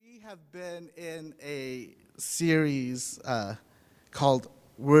have been in a series called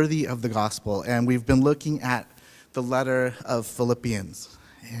Worthy of the Gospel, and we've been looking at the letter of Philippians.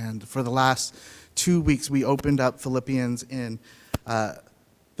 And for the last 2 weeks, we opened up Philippians in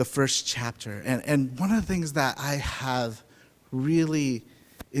the first chapter. And one of the things that I have really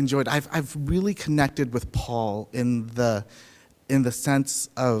enjoyed, I've really connected with Paul in the sense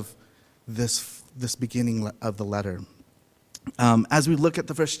of this beginning of the letter. As we look at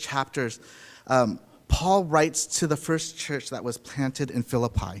the first chapters, Paul writes to the first church that was planted in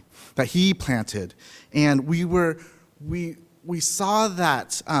Philippi, that he planted, and we saw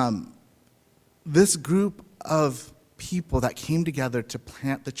that this group of people that came together to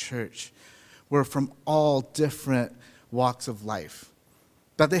plant the church were from all different walks of life,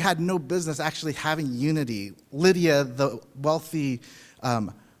 that they had no business actually having unity. Lydia, the wealthy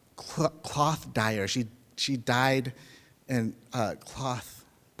cloth dyer, she dyed in cloth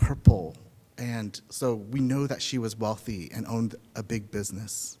purple, and so we know that she was wealthy and owned a big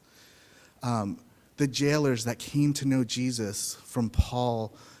business. The jailers that came to know Jesus from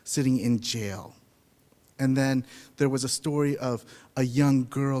Paul sitting in jail. And then there was a story of a young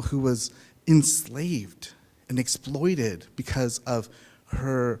girl who was enslaved and exploited because of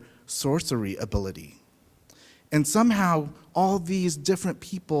her sorcery ability. And somehow all these different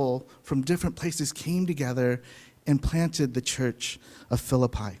people from different places came together and planted the church of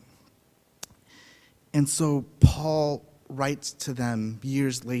Philippi. And so Paul writes to them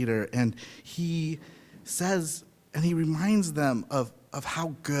years later, and he says, and he reminds them of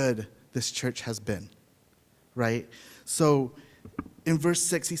how good this church has been, right? So in verse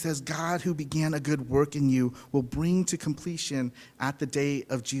 6, he says, God who began a good work in you will bring to completion at the day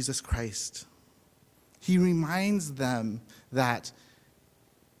of Jesus Christ. He reminds them that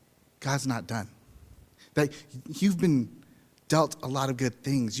God's not done, that you've been dealt a lot of good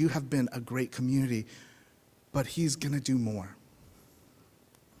things. You have been a great community, but he's going to do more.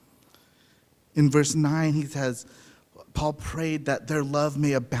 In verse 9, he says, Paul prayed that their love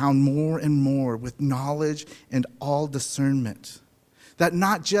may abound more and more with knowledge and all discernment. That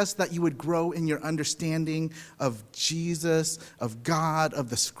not just that you would grow in your understanding of Jesus, of God, of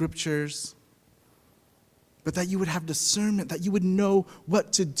the scriptures, but that you would have discernment, that you would know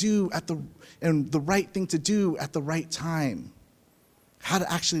what to do and the right thing to do at the right time, how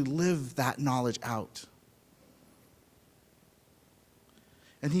to actually live that knowledge out.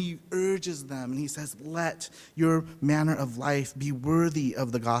 And he urges them, and he says, let your manner of life be worthy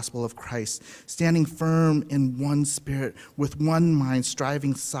of the gospel of Christ, standing firm in one spirit, with one mind,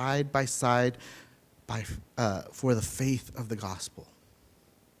 striving side by side for the faith of the gospel.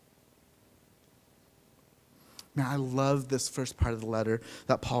 Now, I love this first part of the letter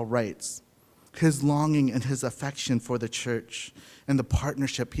that Paul writes, his longing and his affection for the church and the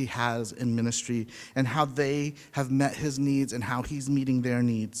partnership he has in ministry and how they have met his needs and how he's meeting their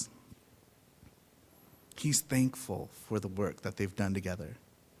needs. He's thankful for the work that they've done together.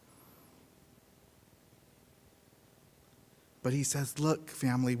 But he says, look,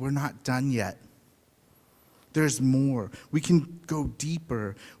 family, we're not done yet. There's more. We can go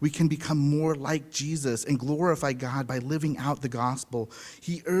deeper. We can become more like Jesus and glorify God by living out the gospel.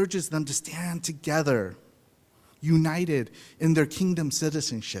 He urges them to stand together, united in their kingdom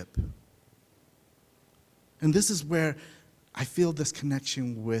citizenship. And this is where I feel this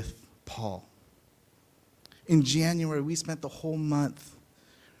connection with Paul. In January, we spent the whole month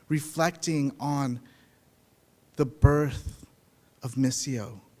reflecting on the birth of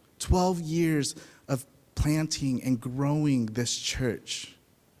Missio, 12 years of planting and growing this church,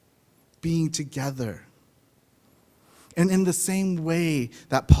 being together. And in the same way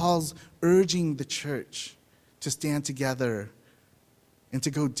that Paul's urging the church to stand together and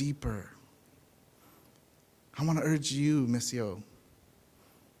to go deeper, I want to urge you, Missio,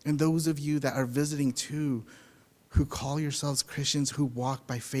 and those of you that are visiting too, who call yourselves Christians, who walk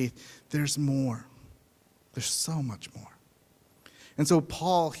by faith, there's more. There's so much more. And so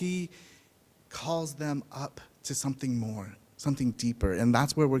Paul, he calls them up to something more, something deeper. And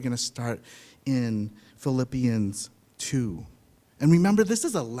that's where we're going to start in Philippians 2. And remember, this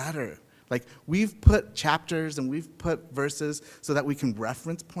is a letter. Like, we've put chapters and we've put verses so that we can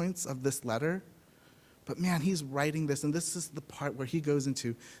reference points of this letter. But man, he's writing this, and this is the part where he goes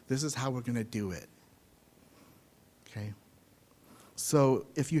into, this is how we're going to do it. Okay? So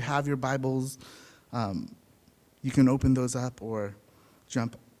if you have your Bibles, you can open those up or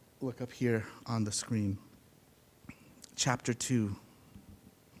look up here on the screen. Chapter 2.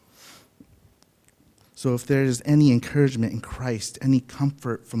 So if there is any encouragement in Christ, any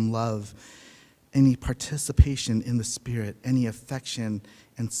comfort from love, any participation in the Spirit, any affection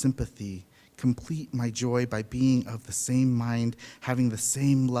and sympathy. Complete my joy by being of the same mind, having the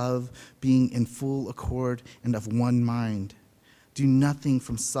same love, being in full accord and of one mind. Do nothing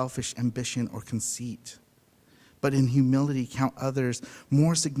from selfish ambition or conceit, but in humility count others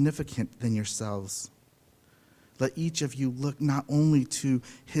more significant than yourselves. Let each of you look not only to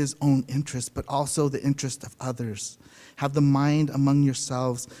his own interest, but also the interest of others. Have the mind among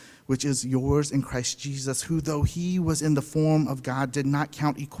yourselves, which is yours in Christ Jesus, who, though he was in the form of God, did not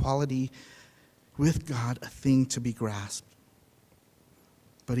count equality with God a thing to be grasped.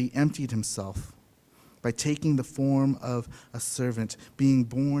 But he emptied himself by taking the form of a servant, being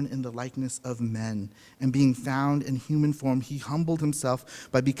born in the likeness of men, and being found in human form, he humbled himself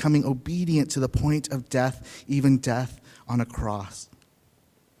by becoming obedient to the point of death, even death on a cross.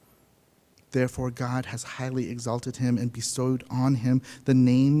 Therefore, God has highly exalted him and bestowed on him the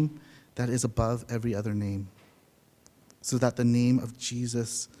name that is above every other name, so that the name of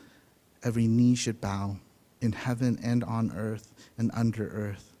Jesus every knee should bow, in heaven and on earth and under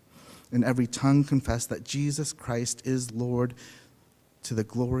earth, and every tongue confess that Jesus Christ is Lord, to the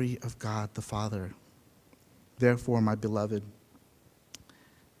glory of God the Father. Therefore, my beloved,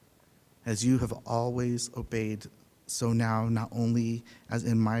 as you have always obeyed, so now, not only as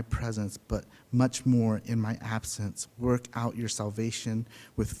in my presence, but much more in my absence, work out your salvation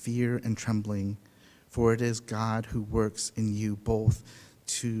with fear and trembling, for it is God who works in you both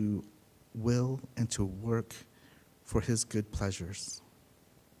to will and to work for his good pleasures.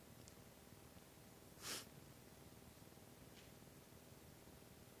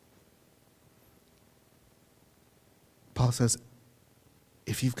 Paul says,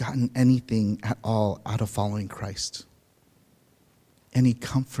 if you've gotten anything at all out of following Christ, any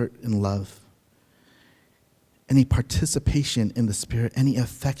comfort in love, any participation in the Spirit, any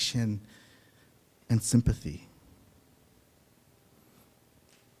affection and sympathy,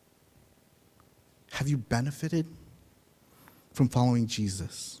 have you benefited from following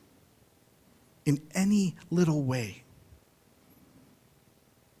Jesus in any little way?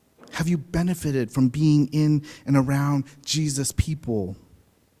 Have you benefited from being in and around Jesus' people?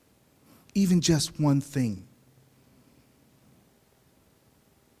 Even just one thing.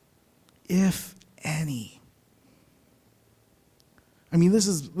 If any. I mean, this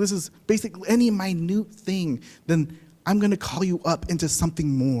is basically any minute thing, then I'm going to call you up into something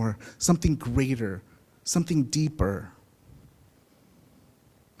more, something greater, something deeper.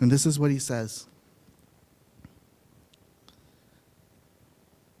 And this is what he says.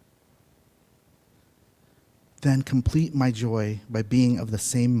 Then complete my joy by being of the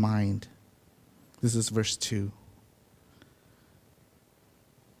same mind. This is verse 2.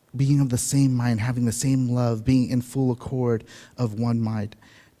 Being of the same mind, having the same love, being in full accord of one mind.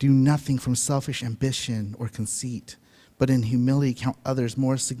 Do nothing from selfish ambition or conceit, but in humility count others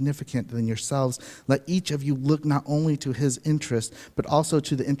more significant than yourselves. Let each of you look not only to his interest, but also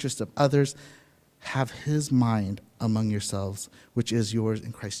to the interest of others. Have his mind among yourselves, which is yours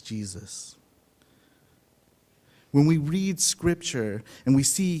in Christ Jesus. When we read Scripture and we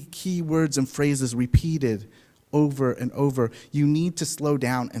see key words and phrases repeated over and over, you need to slow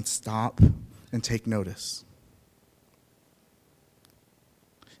down and stop and take notice.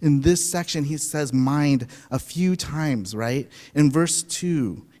 In this section, he says mind a few times, right? In verse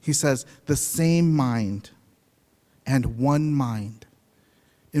 2, he says the same mind and one mind.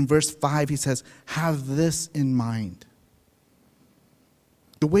 In verse 5, he says, have this in mind.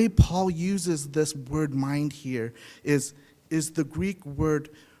 The way Paul uses this word mind here is the Greek word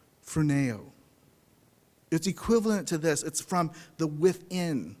phroneo. It's equivalent to this. It's from the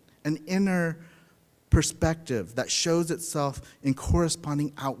within, an inner perspective that shows itself in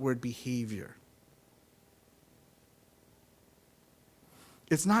corresponding outward behavior.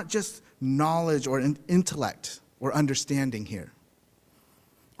 It's not just knowledge or intellect or understanding here.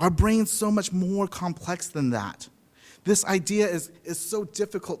 Our brain's so much more complex than that. This idea is so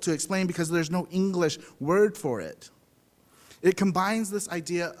difficult to explain because there's no English word for it. It combines this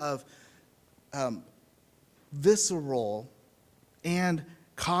idea of visceral and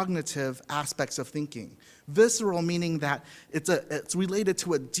cognitive aspects of thinking. Visceral meaning that it's related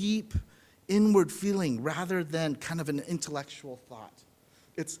to a deep inward feeling rather than kind of an intellectual thought.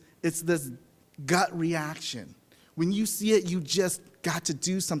 It's this gut reaction. When you see it, you just got to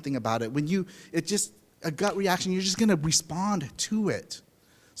do something about it. A gut reaction, you're just going to respond to it.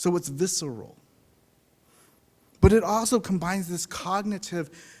 So it's visceral. But it also combines this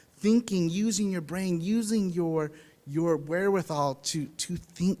cognitive thinking, using your brain, using your wherewithal to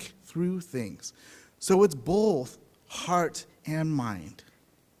think through things. So it's both heart and mind.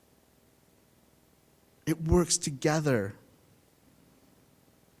 It works together.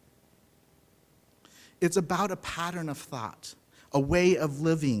 It's about a pattern of thought, a way of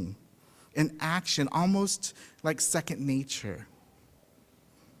living, an action, almost like second nature.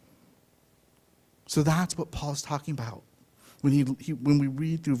 So that's what Paul's talking about when we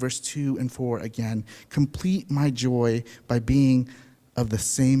read through verse 2 and 4 again. Complete my joy by being of the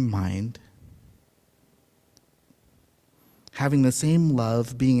same mind, having the same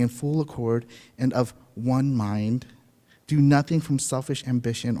love, being in full accord and of one mind. Do nothing from selfish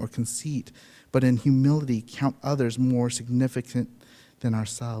ambition or conceit, but in humility count others more significant than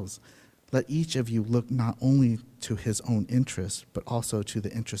ourselves. Let each of you look not only to his own interest, but also to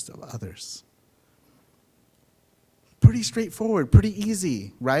the interest of others. Pretty straightforward, pretty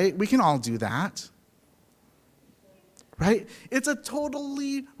easy, right? We can all do that, right? It's a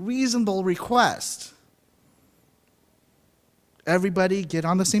totally reasonable request. Everybody get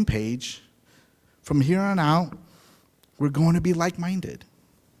on the same page. From here on out, we're going to be like-minded.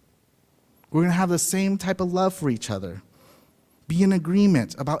 We're going to have the same type of love for each other. Be in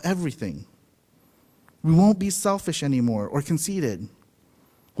agreement about everything. We won't be selfish anymore or conceited.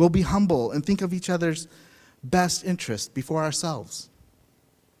 We'll be humble and think of each other's best interest before ourselves.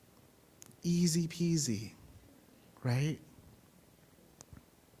 Easy peasy, right?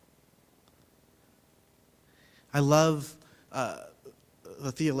 I love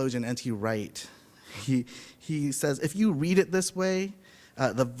the theologian N.T. Wright. He says, if you read it this way,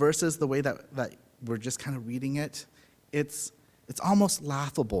 the verses, the way that we're just kind of reading it, it's almost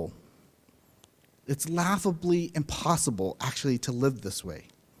laughable. It's laughably impossible, actually, to live this way,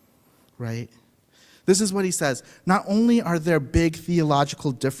 right? This is what he says. Not only are there big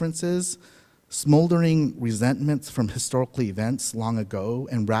theological differences, smoldering resentments from historical events long ago,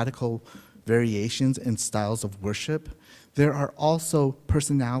 and radical variations in styles of worship, there are also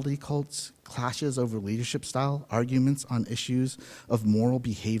personality cults, clashes over leadership style, arguments on issues of moral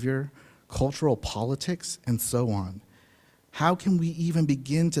behavior, cultural politics, and so on. How can we even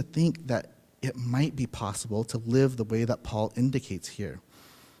begin to think that it might be possible to live the way that Paul indicates here?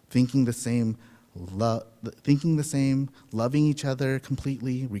 Thinking the same, loving each other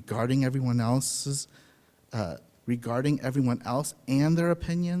completely, regarding everyone else and their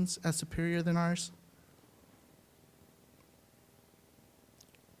opinions as superior than ours?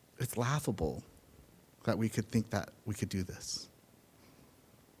 It's laughable that we could think that we could do this.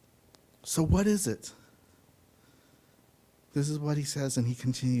 So what is it? This is what he says, and he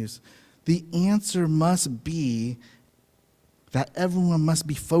continues. The answer must be that everyone must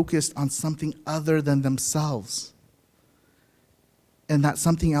be focused on something other than themselves. And that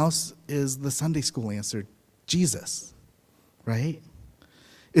something else is the Sunday school answer, Jesus, right?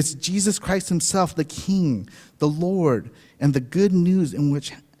 It's Jesus Christ himself, the King, the Lord, and the good news in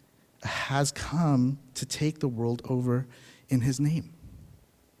which has come to take the world over in his name.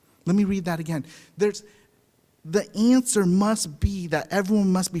 Let me read that again. The answer must be that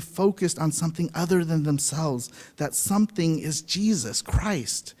everyone must be focused on something other than themselves. That something is Jesus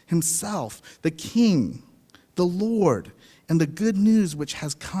Christ himself, the King, the Lord, and the good news which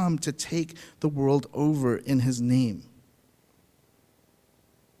has come to take the world over in his name.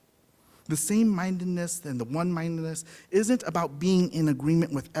 The same-mindedness and the one-mindedness isn't about being in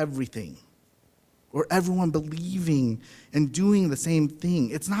agreement with everything or everyone believing and doing the same thing.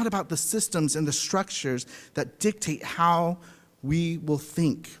 It's not about the systems and the structures that dictate how we will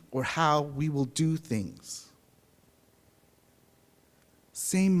think or how we will do things.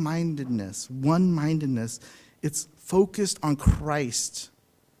 Same-mindedness, one-mindedness, it's focused on Christ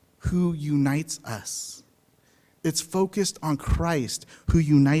who unites us. It's focused on Christ who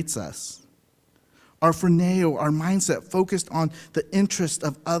unites us. Our phroneo, our mindset, focused on the interest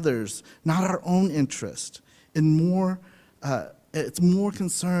of others, not our own interest. And it's more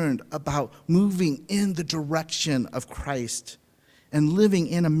concerned about moving in the direction of Christ and living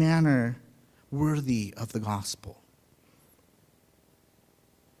in a manner worthy of the gospel.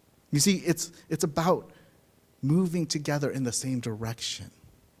 You see, it's about moving together in the same direction.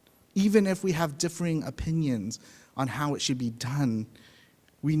 Even if we have differing opinions on how it should be done,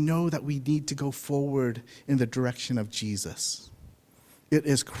 we know that we need to go forward in the direction of Jesus. It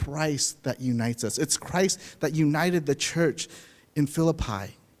is Christ that unites us. It's Christ that united the church in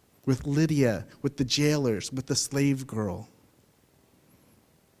Philippi with Lydia, with the jailers, with the slave girl,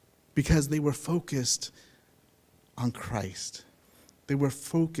 because they were focused on Christ. They were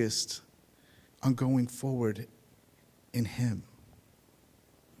focused on going forward in him.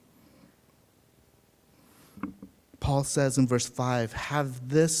 Paul says in verse 5, have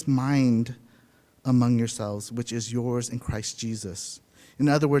this mind among yourselves, which is yours in Christ Jesus. In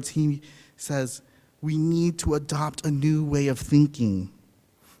other words, he says, we need to adopt a new way of thinking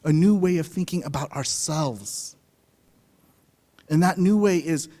about ourselves. And that new way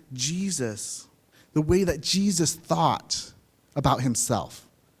is Jesus, the way that Jesus thought about himself.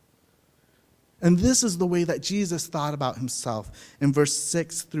 And this is the way that Jesus thought about himself in verse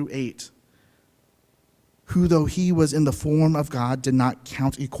 6 through 8. Who, though he was in the form of God, did not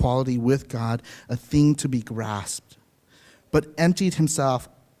count equality with God a thing to be grasped, but emptied himself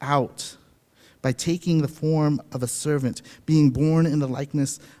out by taking the form of a servant, being born in the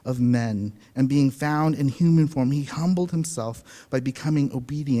likeness of men, and being found in human form, he humbled himself by becoming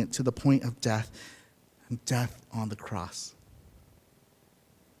obedient to the point of death, and death on the cross.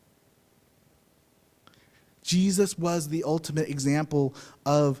 Jesus was the ultimate example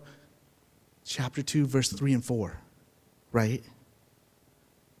of chapter 2, verse 3 and 4, right?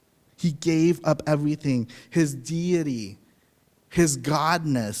 He gave up everything, his deity, his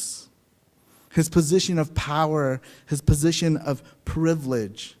godness, his position of power, his position of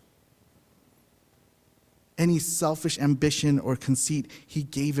privilege. Any selfish ambition or conceit, he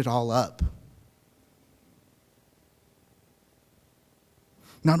gave it all up.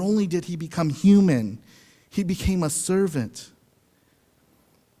 Not only did he become human, he became a servant.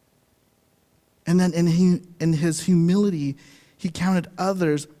 And then in his humility, he counted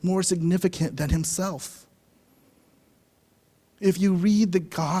others more significant than himself. If you read the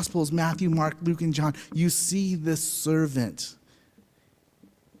Gospels, Matthew, Mark, Luke, and John, you see this servant.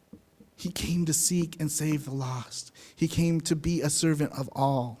 He came to seek and save the lost. He came to be a servant of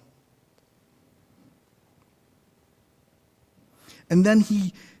all. And then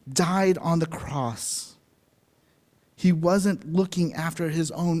he died on the cross. He wasn't looking after his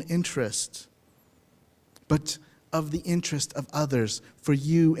own interest, but of the interest of others, for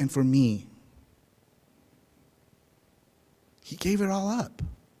you and for me. He gave it all up.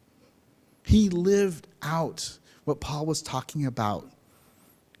 He lived out what Paul was talking about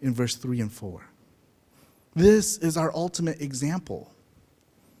in verse 3 and 4. This is our ultimate example.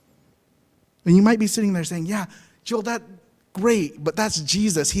 And you might be sitting there saying, yeah, Joel, that's great, but that's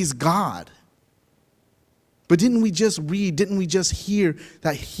Jesus. He's God. But didn't we just hear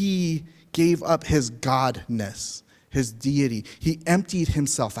that he gave up his godness, his deity? He emptied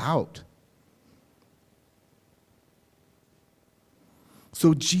himself out.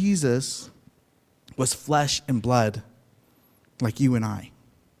 So Jesus was flesh and blood like you and I.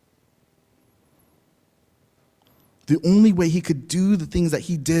 The only way he could do the things that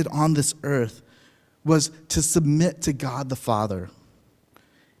he did on this earth was to submit to God the Father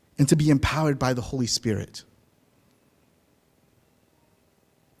and to be empowered by the Holy Spirit.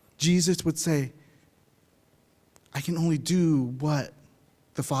 Jesus would say, I can only do what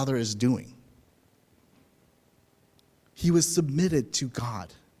the Father is doing. He was submitted to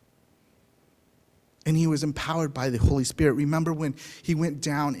God. And he was empowered by the Holy Spirit. Remember when he went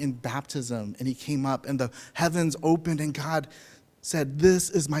down in baptism and he came up and the heavens opened and God said,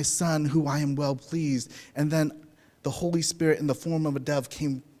 this is my son who I am well pleased. And then the Holy Spirit in the form of a dove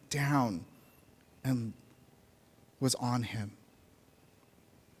came down and was on him.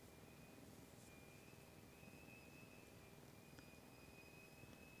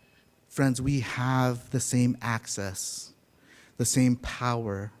 Friends, we have the same access, the same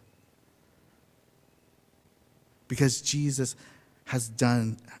power, because Jesus has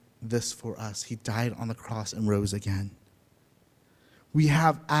done this for us. He died on the cross and rose again. We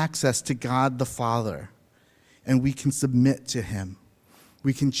have access to God the Father, and we can submit to him.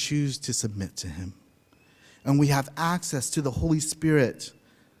 We can choose to submit to him. And we have access to the Holy Spirit,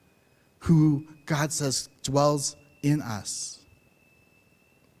 who God says dwells in us.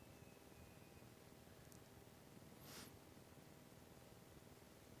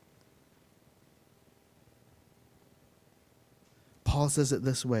 Paul says it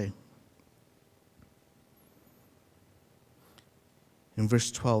this way. In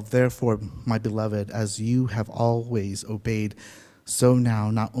verse 12, therefore, my beloved, as you have always obeyed, so now,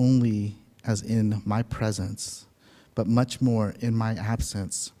 not only as in my presence, but much more in my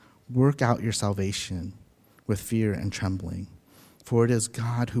absence, work out your salvation with fear and trembling. For it is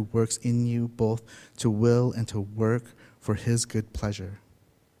God who works in you both to will and to work for his good pleasure.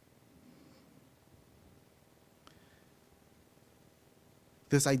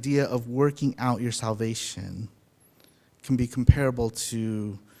 This idea of working out your salvation can be comparable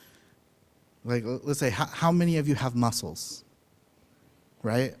to, like, let's say, how many of you have muscles,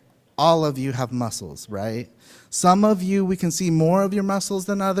 right? All of you have muscles, right? Some of you, we can see more of your muscles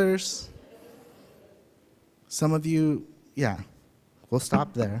than others. Some of you, yeah, we'll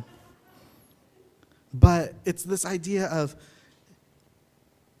stop there. But it's this idea of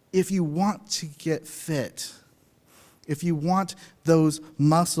if you want to get fit, if you want those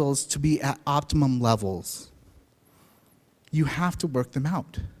muscles to be at optimum levels, you have to work them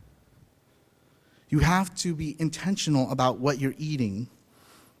out. You have to be intentional about what you're eating,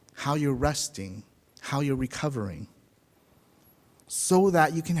 how you're resting, how you're recovering, so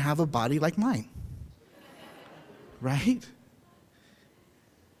that you can have a body like mine. Right?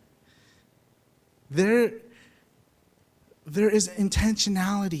 There is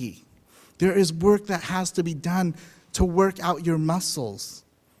intentionality. There is work that has to be done to work out your muscles,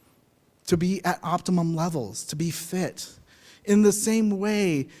 to be at optimum levels, to be fit. In the same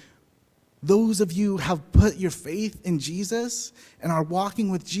way, those of you who have put your faith in Jesus and are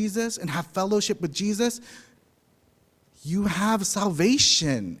walking with Jesus and have fellowship with Jesus, you have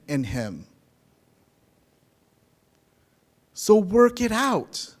salvation in him. So work it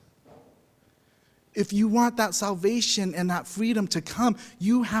out. If you want that salvation and that freedom to come,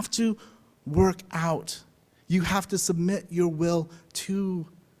 you have to work out. You have to submit your will to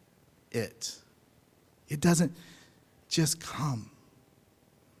it. It doesn't just come.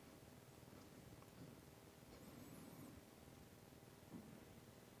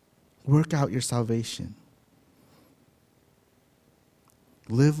 Work out your salvation.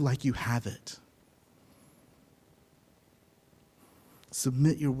 Live like you have it.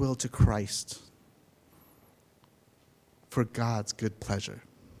 Submit your will to Christ for God's good pleasure.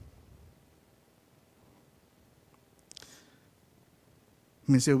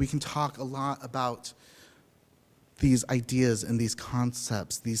 I mean, so we can talk a lot about these ideas and these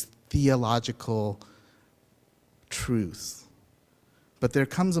concepts, these theological truths. But there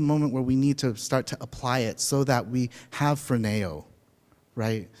comes a moment where we need to start to apply it so that we have phroneo,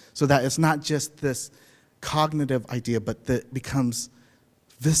 right? So that it's not just this cognitive idea, but that it becomes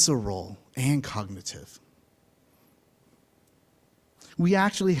visceral and cognitive. We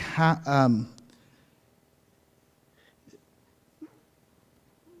actually have,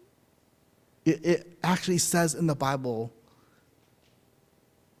 it actually says in the Bible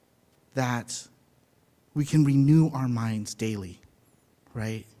that we can renew our minds daily,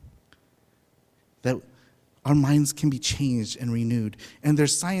 right? That our minds can be changed and renewed. And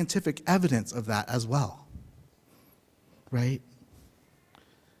there's scientific evidence of that as well, right?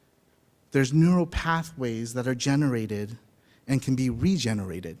 There's neural pathways that are generated and can be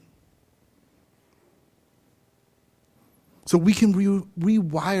regenerated. So we can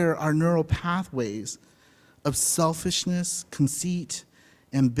rewire our neural pathways of selfishness, conceit,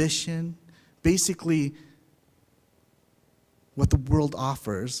 ambition, basically what the world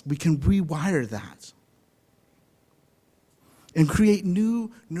offers. We can rewire that and create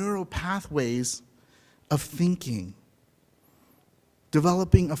new neural pathways of thinking,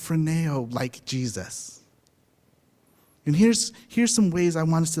 developing a phroneo like Jesus. And here's some ways I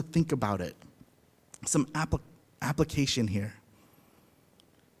want us to think about it, some application here.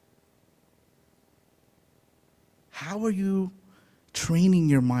 How are you training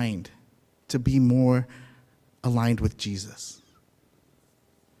your mind to be more aligned with Jesus?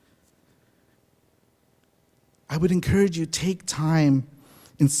 I would encourage you to take time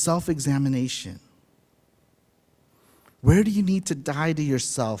in self-examination. Where do you need to die to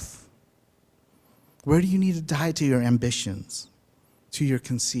yourself? Where do you need to die to your ambitions, to your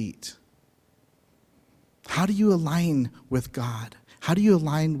conceit? How do you align with God? How do you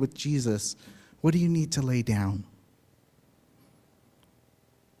align with Jesus? What do you need to lay down?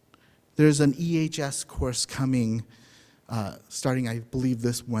 There's an EHS course coming, starting, I believe,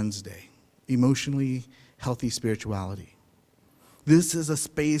 this Wednesday, Emotionally Healthy Spirituality. This is a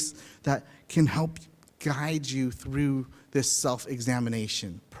space that can help guide you through this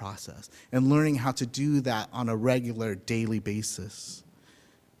self-examination process and learning how to do that on a regular, daily basis.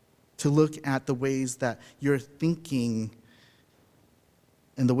 To look at the ways that your thinking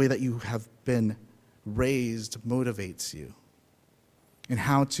and the way that you have been raised motivates you, and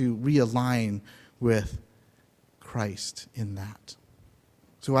how to realign with Christ in that.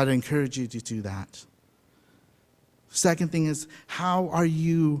 So I'd encourage you to do that. Second thing is, how are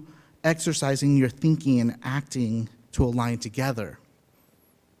you exercising your thinking and acting to align together?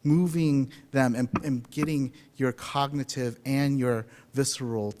 Moving them and getting your cognitive and your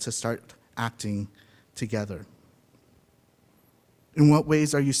visceral to start acting together. In what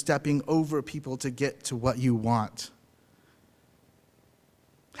ways are you stepping over people to get to what you want?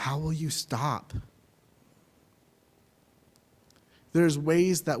 How will you stop? There's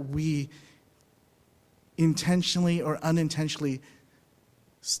ways that we intentionally or unintentionally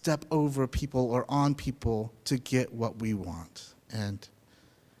step over people or on people to get what we want. And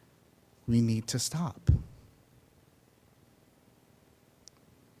we need to stop.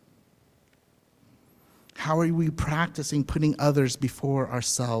 How are we practicing putting others before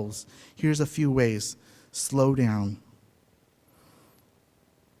ourselves? Here's a few ways. Slow down.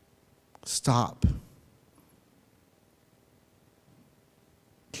 Stop.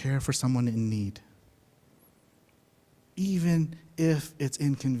 Care for someone in need, even if it's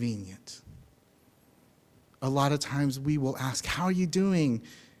inconvenient. A lot of times we will ask, "How are you doing?"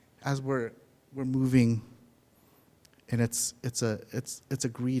 as we're moving, and it's a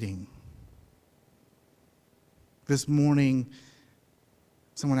greeting. This morning,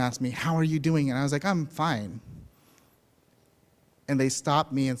 someone asked me, "How are you doing?" And I was like, "I'm fine." And they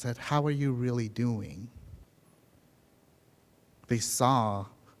stopped me and said, "How are you really doing?" They saw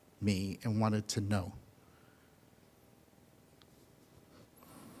me and wanted to know.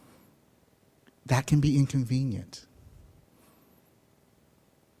 That can be inconvenient.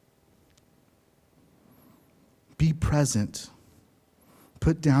 Be present.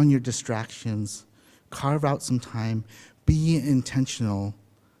 Put down your distractions. Carve out some time. Be intentional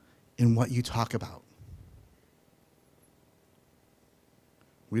in what you talk about.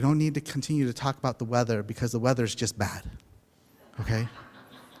 We don't need to continue to talk about the weather because the weather's just bad, okay?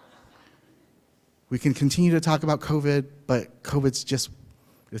 We can continue to talk about COVID, but COVID's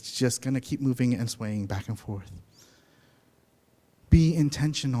just going to keep moving and swaying back and forth. Be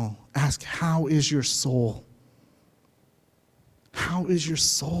intentional. Ask, how is your soul? How is your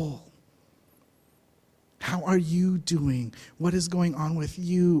soul? How are you doing? What is going on with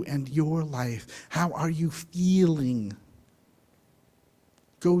you and your life? How are you feeling?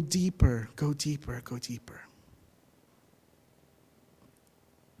 Go deeper, go deeper, go deeper.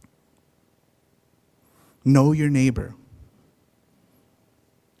 Know your neighbor.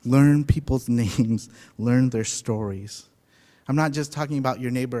 Learn people's names. Learn their stories. I'm not just talking about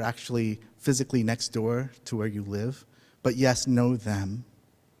your neighbor actually physically next door to where you live, but yes, know them.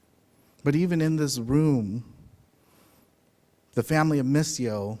 But even in this room, the family of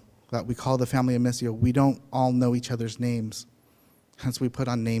Missio, that we call the family of Missio, we don't all know each other's names. Hence we put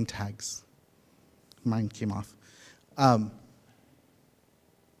on name tags. Mine came off.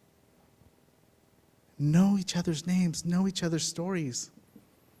 Know each other's names, know each other's stories.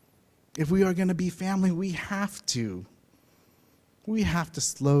 If we are going to be family, we have to. We have to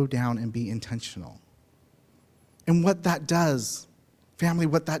slow down and be intentional. And what that does, family,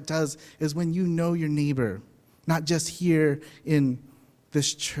 what that does is when you know your neighbor, not just here in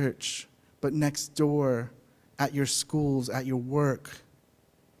this church, but next door, at your schools, at your work,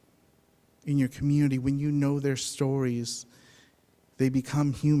 in your community, when you know their stories, they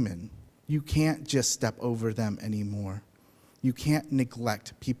become human. You can't just step over them anymore. You can't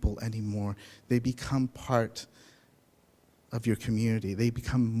neglect people anymore. They become part of your community. They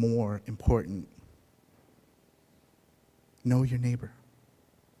become more important. Know your neighbor.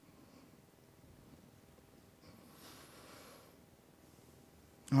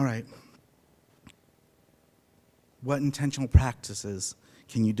 All right. What intentional practices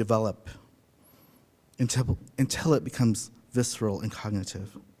can you develop until it becomes visceral and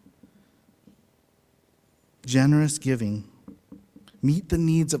cognitive? Generous giving. Meet the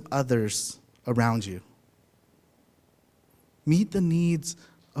needs of others around you. Meet the needs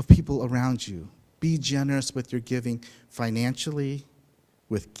of people around you. Be generous with your giving financially,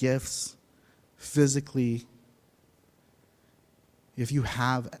 with gifts, physically. If you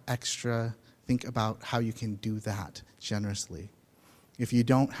have extra, think about how you can do that generously. If you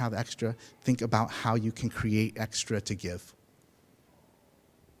don't have extra, think about how you can create extra to give.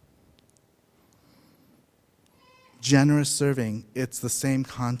 Generous serving, it's the same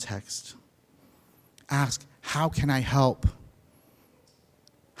context. Ask, how can I help?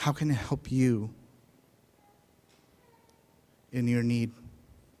 How can I help you in your need?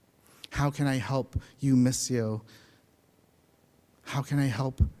 How can I help you, Missio? How can I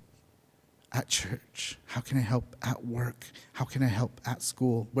help at church? How can I help at work? How can I help at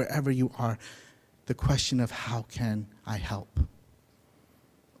school? Wherever you are, the question of how can I help?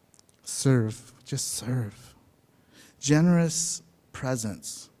 Serve, just serve. Generous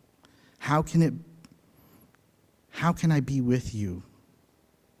presence. How can I be with you?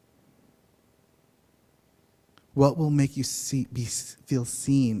 What will make you feel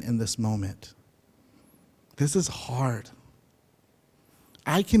seen in this moment? This is hard.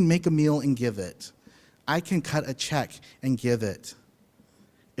 I can make a meal and give it. I can cut a check and give it.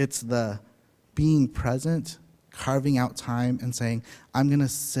 It's the being present, carving out time and saying, I'm going to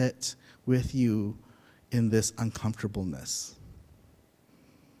sit with you in this uncomfortableness.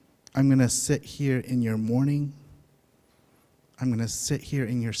 I'm going to sit here in your mourning. I'm going to sit here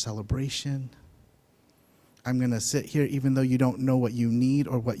in your celebration. I'm going to sit here even though you don't know what you need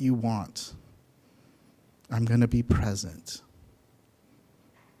or what you want. I'm going to be present.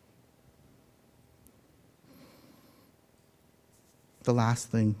 The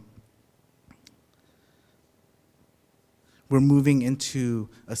last thing, we're moving into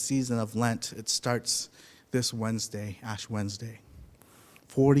a season of Lent. It starts this Wednesday, Ash Wednesday.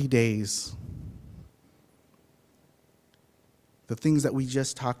 40 days. The things that we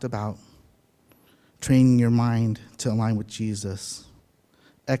just talked about, training your mind to align with Jesus,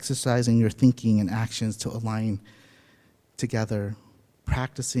 exercising your thinking and actions to align together,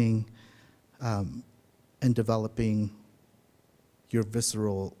 practicing and developing your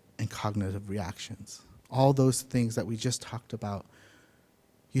visceral and cognitive reactions. All those things that we just talked about,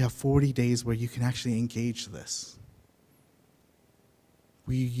 you have 40 days where you can actually engage this.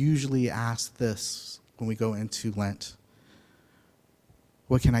 We usually ask this when we go into Lent.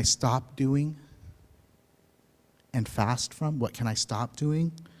 What can I stop doing and fast from? What can I stop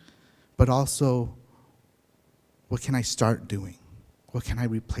doing? But also, what can I start doing? What can I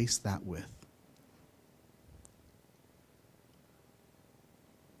replace that with?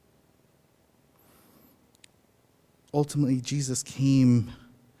 Ultimately, Jesus came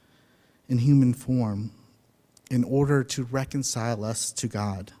in human form in order to reconcile us to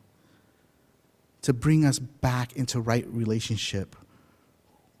God, to bring us back into right relationship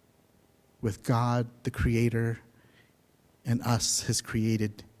with God, the Creator, and us, His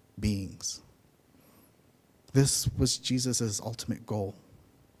created beings. This was Jesus' ultimate goal,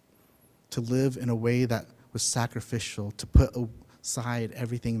 to live in a way that was sacrificial, to put aside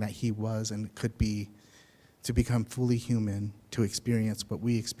everything that He was and could be, to become fully human, to experience what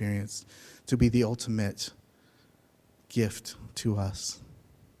we experienced, to be the ultimate gift to us.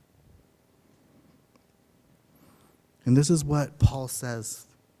 And this is what Paul says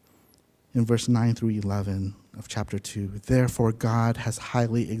in verse 9 through 11 of chapter 2. Therefore God has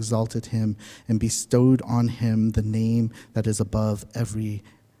highly exalted him and bestowed on him the name that is above every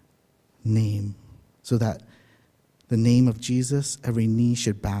name, so that the name of Jesus every knee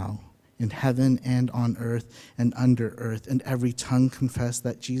should bow, in heaven and on earth and under earth, and every tongue confess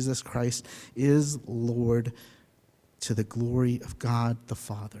that Jesus Christ is Lord, to the glory of God the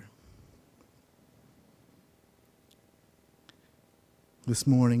Father. This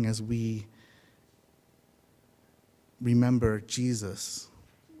morning, as we remember Jesus,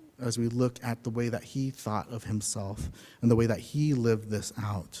 as we look at the way that He thought of Himself and the way that He lived this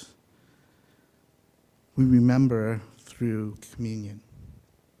out, we remember through communion.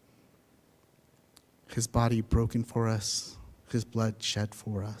 His body broken for us, His blood shed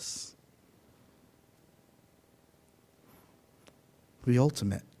for us. The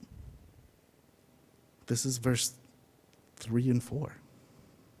ultimate. This is verse 3 and 4.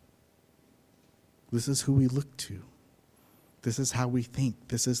 This is who we look to. This is how we think.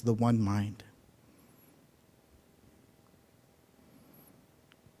 This is the one mind.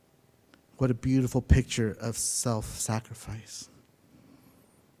 What a beautiful picture of self-sacrifice.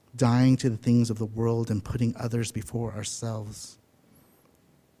 Dying to the things of the world and putting others before ourselves.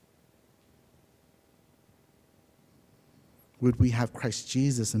 Would we have Christ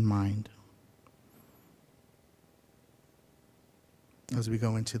Jesus in mind as we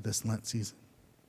go into this Lent season?